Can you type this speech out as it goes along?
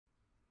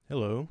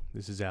Hello,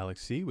 this is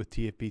Alex C. with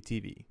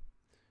TFBTV.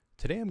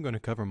 Today I'm going to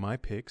cover my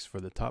picks for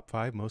the top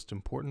 5 most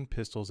important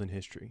pistols in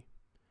history.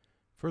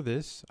 For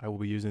this, I will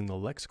be using the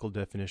lexical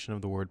definition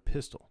of the word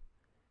pistol.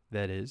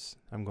 That is,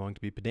 I'm going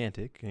to be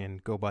pedantic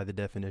and go by the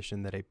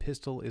definition that a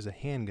pistol is a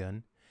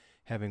handgun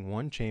having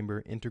one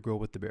chamber integral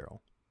with the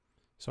barrel.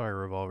 Sorry,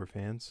 revolver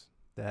fans,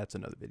 that's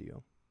another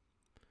video.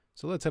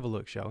 So let's have a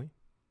look, shall we?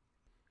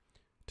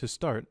 To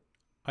start,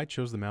 I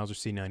chose the Mauser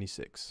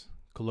C96,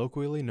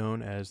 colloquially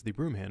known as the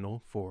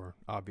Broomhandle for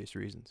obvious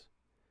reasons.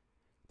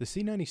 The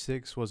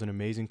C96 was an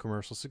amazing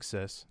commercial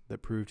success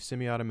that proved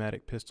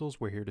semi-automatic pistols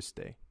were here to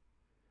stay.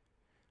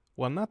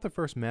 While not the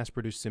first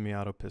mass-produced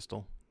semi-auto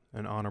pistol,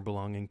 an honor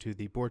belonging to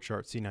the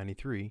Borchardt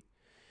C93,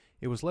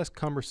 it was less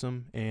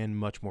cumbersome and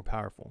much more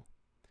powerful.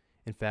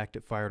 In fact,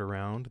 it fired a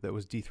round that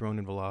was dethroned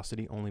in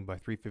velocity only by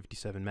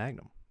 .357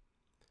 Magnum.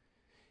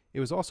 It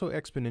was also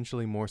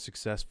exponentially more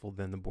successful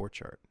than the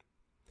Borchardt.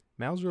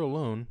 Mauser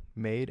alone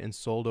made and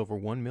sold over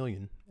 1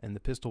 million, and the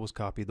pistol was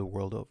copied the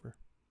world over.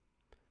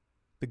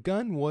 The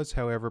gun was,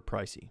 however,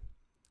 pricey,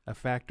 a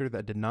factor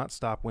that did not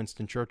stop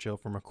Winston Churchill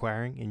from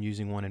acquiring and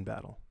using one in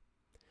battle.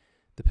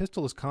 The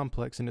pistol is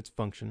complex in its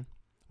function,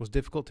 was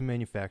difficult to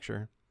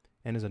manufacture,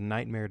 and is a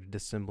nightmare to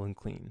disassemble and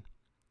clean.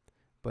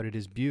 But it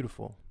is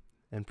beautiful,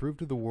 and proved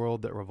to the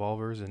world that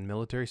revolvers and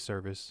military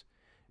service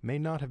may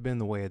not have been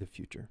the way of the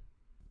future.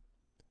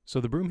 So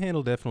the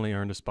Broomhandle definitely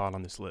earned a spot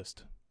on this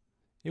list.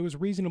 It was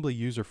reasonably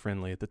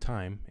user-friendly at the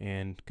time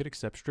and could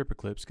accept stripper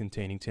clips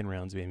containing 10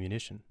 rounds of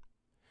ammunition.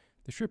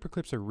 The stripper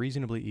clips are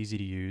reasonably easy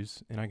to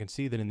use, and I can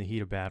see that in the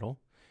heat of battle,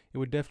 it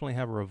would definitely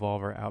have a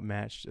revolver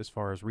outmatched as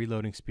far as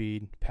reloading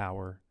speed,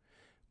 power,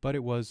 but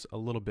it was a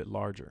little bit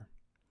larger.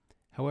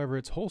 However,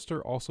 its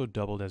holster also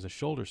doubled as a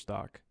shoulder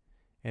stock,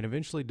 and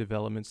eventually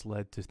developments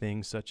led to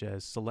things such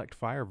as select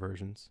fire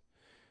versions,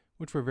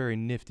 which were very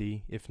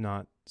nifty, if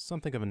not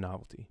something of a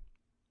novelty.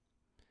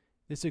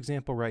 This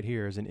example right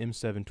here is an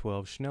M712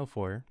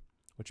 Schnellfeuer,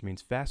 which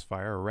means fast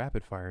fire or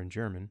rapid fire in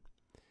German,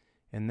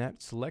 and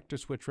that selector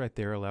switch right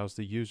there allows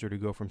the user to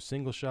go from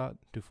single shot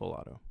to full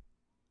auto.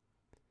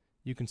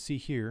 You can see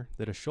here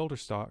that a shoulder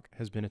stock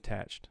has been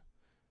attached,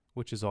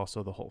 which is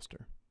also the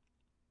holster.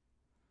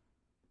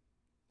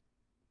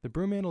 The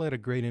Broomhandle had a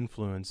great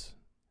influence,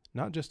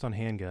 not just on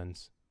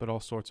handguns, but all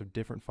sorts of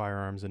different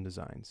firearms and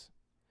designs.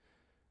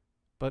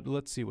 But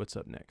let's see what's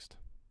up next.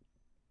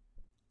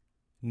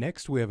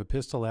 Next, we have a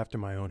pistol after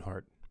my own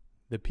heart,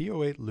 the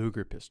P08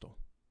 Luger pistol.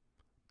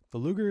 The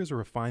Luger is a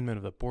refinement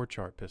of the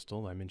Borchardt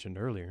pistol I mentioned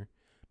earlier,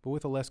 but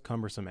with a less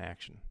cumbersome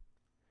action.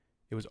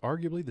 It was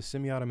arguably the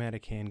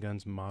semi-automatic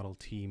handgun's Model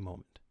T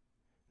moment.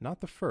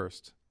 Not the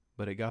first,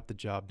 but it got the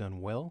job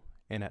done well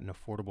and at an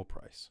affordable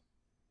price.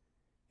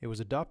 It was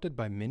adopted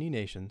by many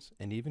nations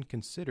and even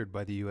considered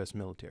by the U.S.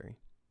 military.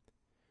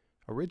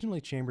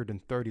 Originally chambered in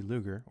 .30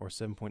 Luger or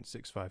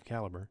 7.65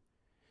 caliber,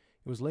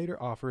 it was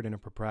later offered in a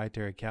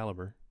proprietary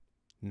caliber,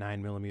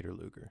 9mm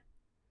Luger.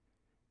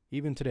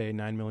 Even today,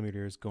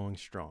 9mm is going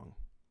strong.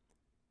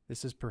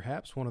 This is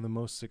perhaps one of the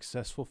most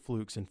successful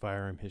flukes in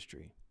firearm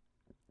history.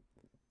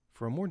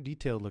 For a more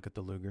detailed look at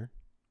the Luger,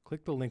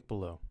 click the link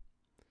below.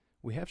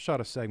 We have shot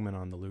a segment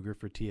on the Luger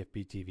for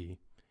TFBTV,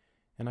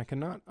 and I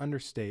cannot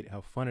understate how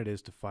fun it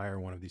is to fire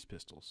one of these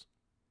pistols.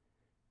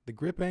 The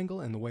grip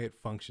angle and the way it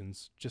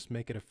functions just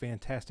make it a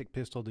fantastic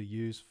pistol to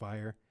use,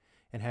 fire,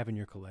 and have in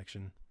your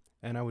collection,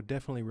 and I would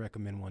definitely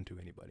recommend one to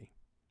anybody.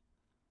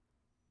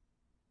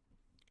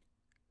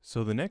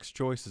 So the next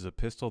choice is a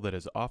pistol that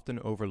is often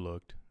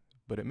overlooked,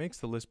 but it makes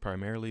the list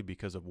primarily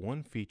because of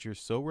one feature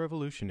so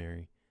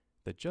revolutionary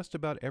that just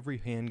about every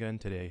handgun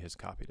today has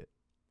copied it.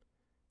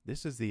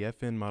 This is the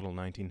FN Model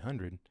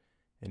 1900,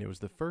 and it was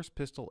the first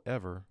pistol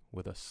ever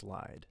with a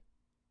slide.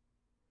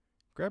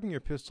 Grabbing your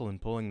pistol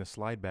and pulling the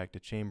slide back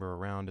to chamber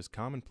around is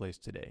commonplace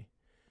today,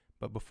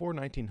 but before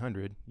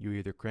 1900, you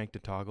either cranked a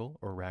toggle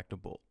or racked a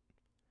bolt.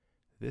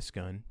 This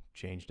gun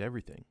changed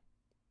everything.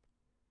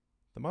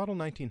 The Model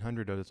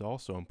 1900 is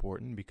also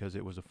important because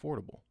it was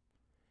affordable.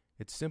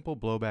 Its simple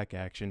blowback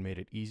action made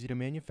it easy to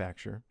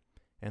manufacture,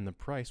 and the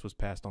price was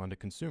passed on to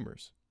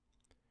consumers.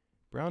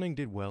 Browning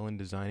did well in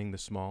designing the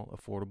small,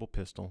 affordable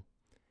pistol,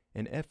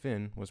 and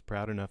FN was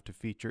proud enough to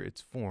feature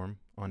its form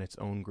on its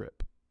own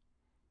grip.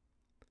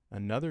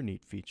 Another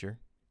neat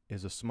feature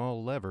is a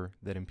small lever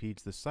that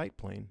impedes the sight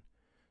plane,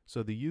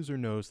 so the user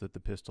knows that the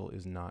pistol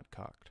is not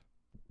cocked.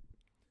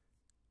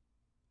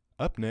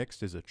 Up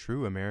next is a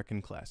true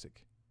American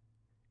classic.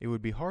 It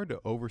would be hard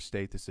to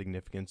overstate the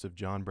significance of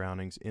John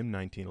Browning's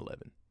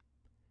M1911.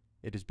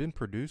 It has been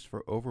produced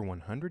for over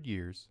 100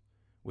 years,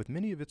 with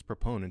many of its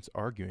proponents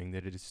arguing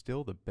that it is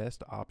still the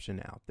best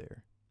option out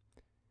there.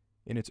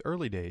 In its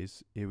early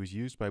days, it was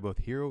used by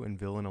both hero and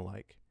villain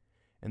alike,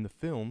 and the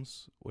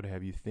films would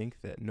have you think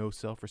that no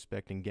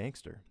self-respecting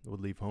gangster would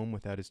leave home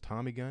without his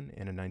Tommy gun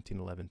and a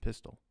 1911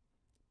 pistol,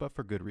 but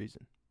for good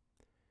reason.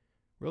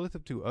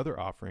 Relative to other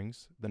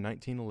offerings, the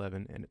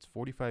 1911 and its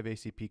 45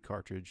 ACP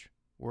cartridge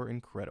were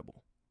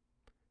incredible.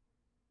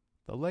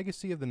 The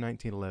legacy of the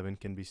 1911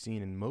 can be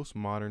seen in most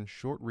modern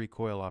short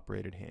recoil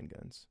operated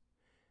handguns.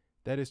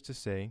 That is to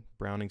say,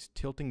 Browning's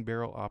tilting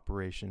barrel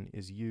operation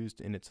is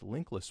used in its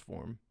linkless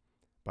form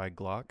by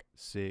Glock,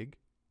 SIG,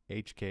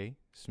 HK,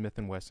 Smith &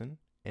 Wesson,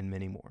 and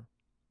many more.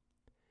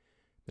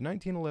 The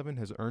 1911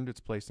 has earned its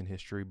place in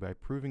history by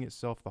proving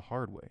itself the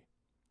hard way,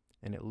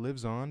 and it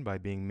lives on by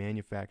being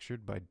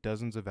manufactured by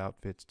dozens of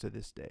outfits to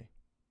this day.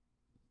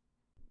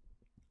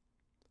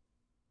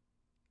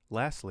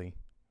 Lastly,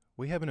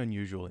 we have an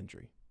unusual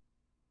injury.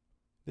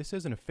 This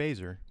isn't a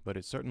phaser, but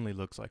it certainly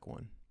looks like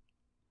one.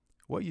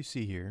 What you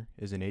see here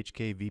is an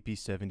HK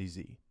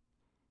VP70Z,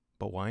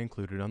 but why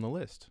include it on the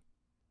list?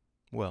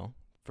 Well,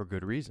 for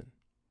good reason.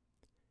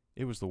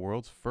 It was the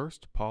world's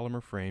first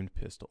polymer-framed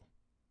pistol.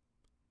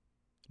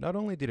 Not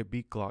only did it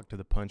beat Glock to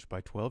the punch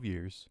by 12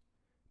 years,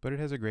 but it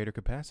has a greater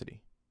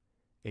capacity,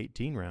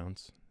 18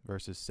 rounds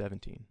versus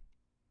 17.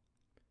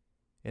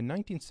 In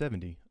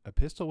 1970, a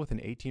pistol with an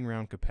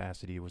 18-round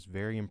capacity was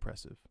very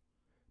impressive,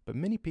 but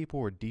many people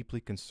were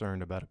deeply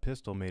concerned about a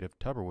pistol made of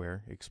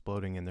Tupperware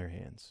exploding in their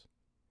hands.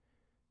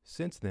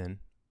 Since then,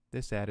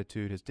 this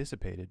attitude has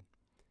dissipated,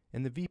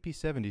 and the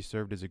VP70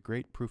 served as a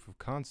great proof of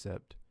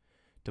concept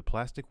to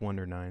plastic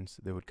Wonder Nines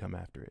that would come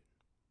after it.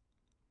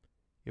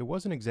 It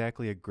wasn't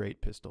exactly a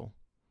great pistol,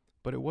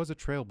 but it was a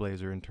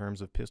trailblazer in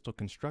terms of pistol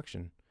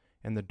construction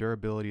and the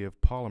durability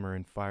of polymer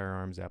in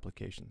firearms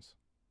applications.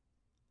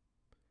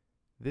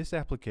 This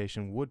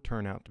application would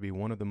turn out to be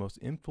one of the most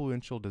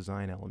influential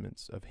design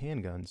elements of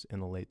handguns in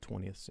the late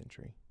 20th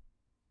century.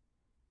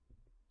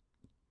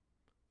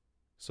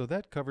 So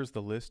that covers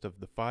the list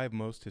of the 5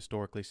 most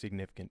historically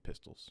significant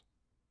pistols.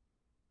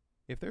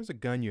 If there's a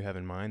gun you have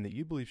in mind that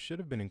you believe should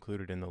have been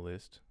included in the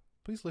list,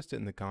 please list it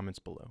in the comments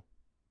below.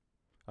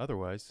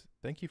 Otherwise,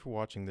 thank you for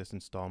watching this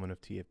installment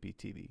of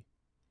TFBTV.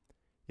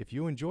 If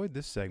you enjoyed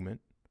this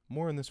segment,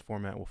 more in this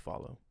format will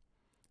follow.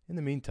 In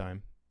the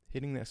meantime,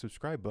 hitting that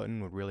subscribe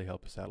button would really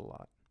help us out a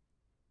lot.